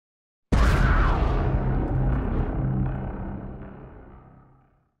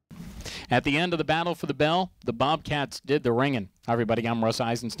At the end of the battle for the bell, the Bobcats did the ringing. Hi, everybody. I'm Russ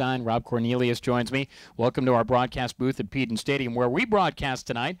Eisenstein. Rob Cornelius joins me. Welcome to our broadcast booth at Peden Stadium, where we broadcast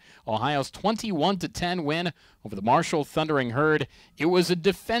tonight Ohio's 21-10 win over the Marshall Thundering Herd. It was a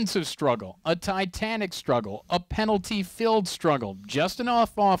defensive struggle, a titanic struggle, a penalty-filled struggle, just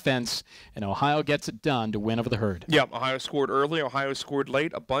enough offense, and Ohio gets it done to win over the Herd. Yeah, Ohio scored early, Ohio scored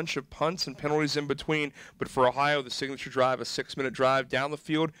late, a bunch of punts and penalties in between, but for Ohio, the signature drive, a 6-minute drive down the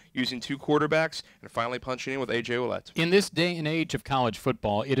field using 2 quarterbacks, and finally punching in with A.J. Ouellette. In this day and age of college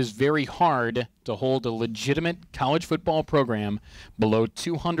football, it is very hard to hold a legitimate college football program below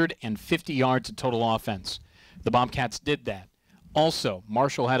 250 yards of total offense. The Bobcats did that. Also,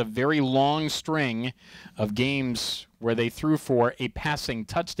 Marshall had a very long string of games where they threw for a passing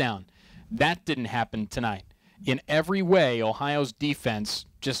touchdown. That didn't happen tonight. In every way, Ohio's defense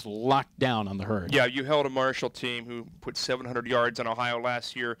just locked down on the Herd. Yeah, you held a Marshall team who put 700 yards on Ohio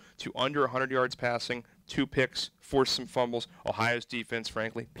last year to under 100 yards passing, 2 picks, forced some fumbles. Ohio's defense,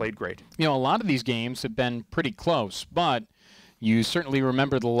 frankly, played great. You know, a lot of these games have been pretty close, but you certainly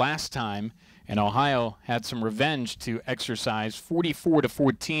remember the last time, and Ohio had some revenge to exercise.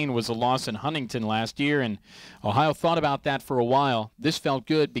 44-14 was a loss in Huntington last year, and Ohio thought about that for a while. This felt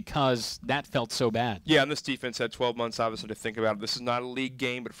good because that felt so bad. Yeah, and this defense had 12 months, obviously, to think about it. This is not a league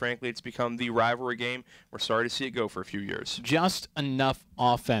game, but frankly, it's become the rivalry game. We're sorry to see it go for a few years. Just enough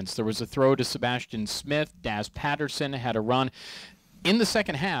offense. There was a throw to Sebastian Smith. Daz Patterson had a run. In the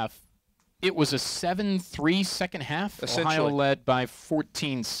second half, it was a 7-3 second half. Ohio led by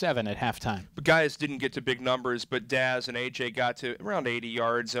 14-7 at halftime. The guys didn't get to big numbers, but Daz and A.J. got to around 80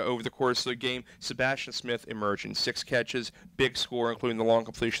 yards over the course of the game. Sebastian Smith emerging, 6 catches, big score, including the long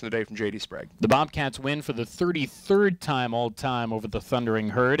completion of the day from J.D. Sprague. The Bobcats win for the 33rd time all-time over the Thundering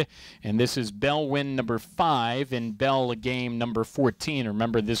Herd, and this is Bell win number 5 in Bell game number 14.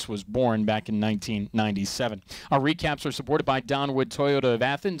 Remember, this was born back in 1997. Our recaps are supported by Donwood Toyota of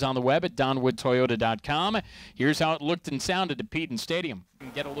Athens on the web at DonwoodToyota.com. Here's how it looked and sounded at Peden Stadium.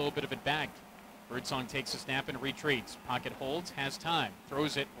 Get a little bit of it back. Birdsong takes a snap and retreats. Pocket holds, has time.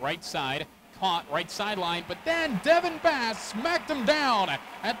 Throws it right side. Caught right sideline, but then Devin Bass smacked him down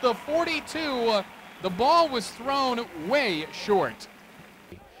at the 42. The ball was thrown way short.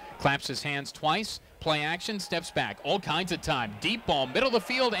 Claps his hands twice. Play action, steps back. All kinds of time. Deep ball, middle of the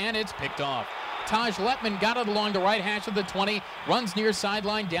field, and it's picked off. Taj Letman got it along the right hash of the 20, runs near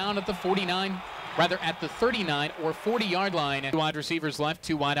sideline down at the 49, rather at the 39 or 40-yard line. 2 wide receivers left,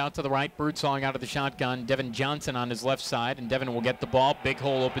 2 wide out to the right. Birdsong out of the shotgun. Devin Johnson on his left side, and Devin will get the ball. Big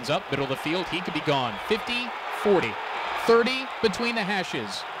hole opens up, middle of the field. He could be gone. 50, 40, 30 between the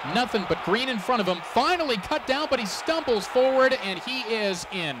hashes. Nothing but green in front of him. Finally cut down, but he stumbles forward, and he is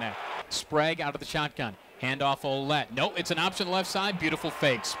in. Sprague out of the shotgun. Handoff Ouellette. No, it's an option left side. Beautiful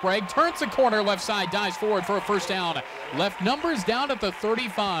fake. Sprague turns the corner left side, dives forward for a first down. Left numbers down at the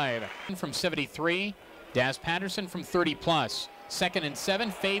 35. From 73, Daz Patterson from 30+. 2nd and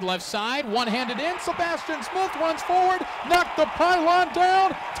 7, fade left side, one-handed in. Sebastian Smith runs forward, knocked the pylon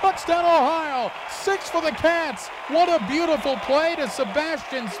down. Touchdown, Ohio. 6 for the Cats. What a beautiful play to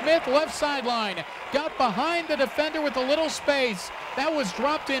Sebastian Smith, left sideline. Got behind the defender with a little space. That was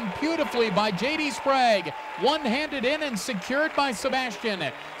dropped in beautifully by J.D. Sprague. One-handed in and secured by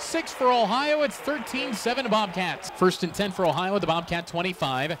Sebastian. 6 for Ohio. It's 13-7 Bobcats. 1st and 10 for Ohio at the Bobcat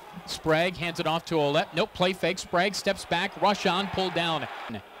 25. Sprague hands it off to Ouellette. Nope, play fake. Sprague steps back. Rush on, pulled down.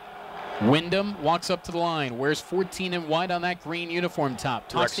 Wyndham walks up to the line, wears 14 in white on that green uniform top.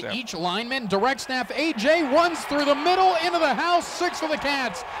 Talks to each lineman, direct snap. A.J. runs through the middle, into the house. 6 for the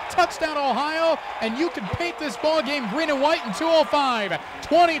Cats. Touchdown, Ohio, and you can paint this ball game green and white in 2:05.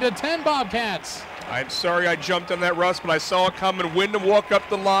 20-10 Bobcats. I'm sorry I jumped on that, Russ, but I saw it coming. Wyndham walk up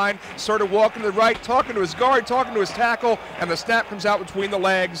the line, started walking to the right, talking to his guard, talking to his tackle, and the snap comes out between the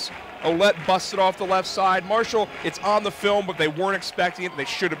legs. Ouellette busted off the left side. Marshall, it's on the film, but they weren't expecting it. They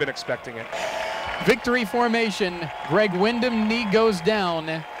should have been expecting it. Victory formation. Greg Wyndham knee goes down,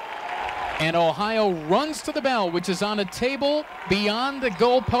 and Ohio runs to the bell, which is on a table beyond the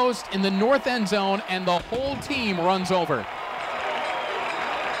goalpost in the north end zone, and the whole team runs over.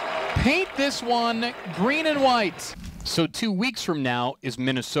 Paint this one green and white. So 2 weeks from now is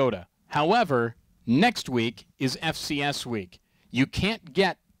Minnesota. However, next week is FCS week. You can't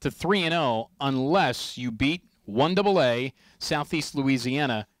get to 3-0 unless you beat 1AA Southeast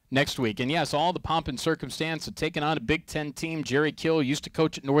Louisiana next week. And yes, all the pomp and circumstance of taking on a Big Ten team. Jerry Kill used to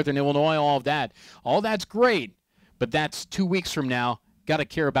coach at Northern Illinois, all of that. All that's great, but that's 2 weeks from now. Got to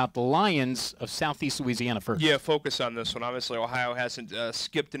care about the Lions of Southeast Louisiana first. Yeah, focus on this one. Obviously, Ohio hasn't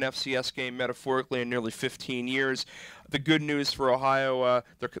skipped an FCS game metaphorically in nearly 15 years. the good news for Ohio,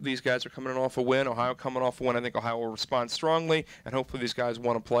 these guys are coming off a win. Ohio coming off a win. I think Ohio will respond strongly, and hopefully these guys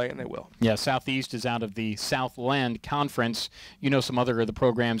want to play, and they will. Yeah, Southeast is out of the Southland Conference. You know some other of the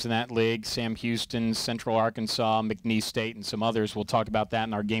programs in that league, Sam Houston, Central Arkansas, McNeese State, and some others. We'll talk about that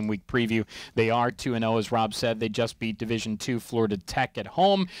in our game week preview. They are 2-0, as Rob said. They just beat Division II Florida Tech at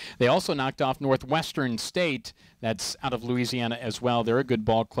home. They also knocked off Northwestern State. That's out of Louisiana as well. They're a good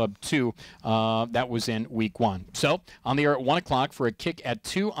ball club, too. That was in week 1. So, on the air at 1 o'clock for a kick at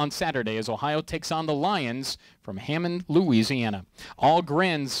 2 on Saturday as Ohio takes on the Lions from Hammond, Louisiana. All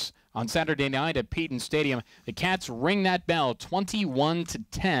grins on Saturday night at Peyton Stadium. The Cats ring that bell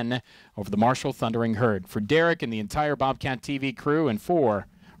 21-10 over the Marshall Thundering Herd. For Derek and the entire Bobcat TV crew, and for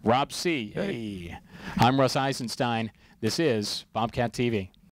Rob C. Hey. I'm Russ Eisenstein. This is Bobcat TV.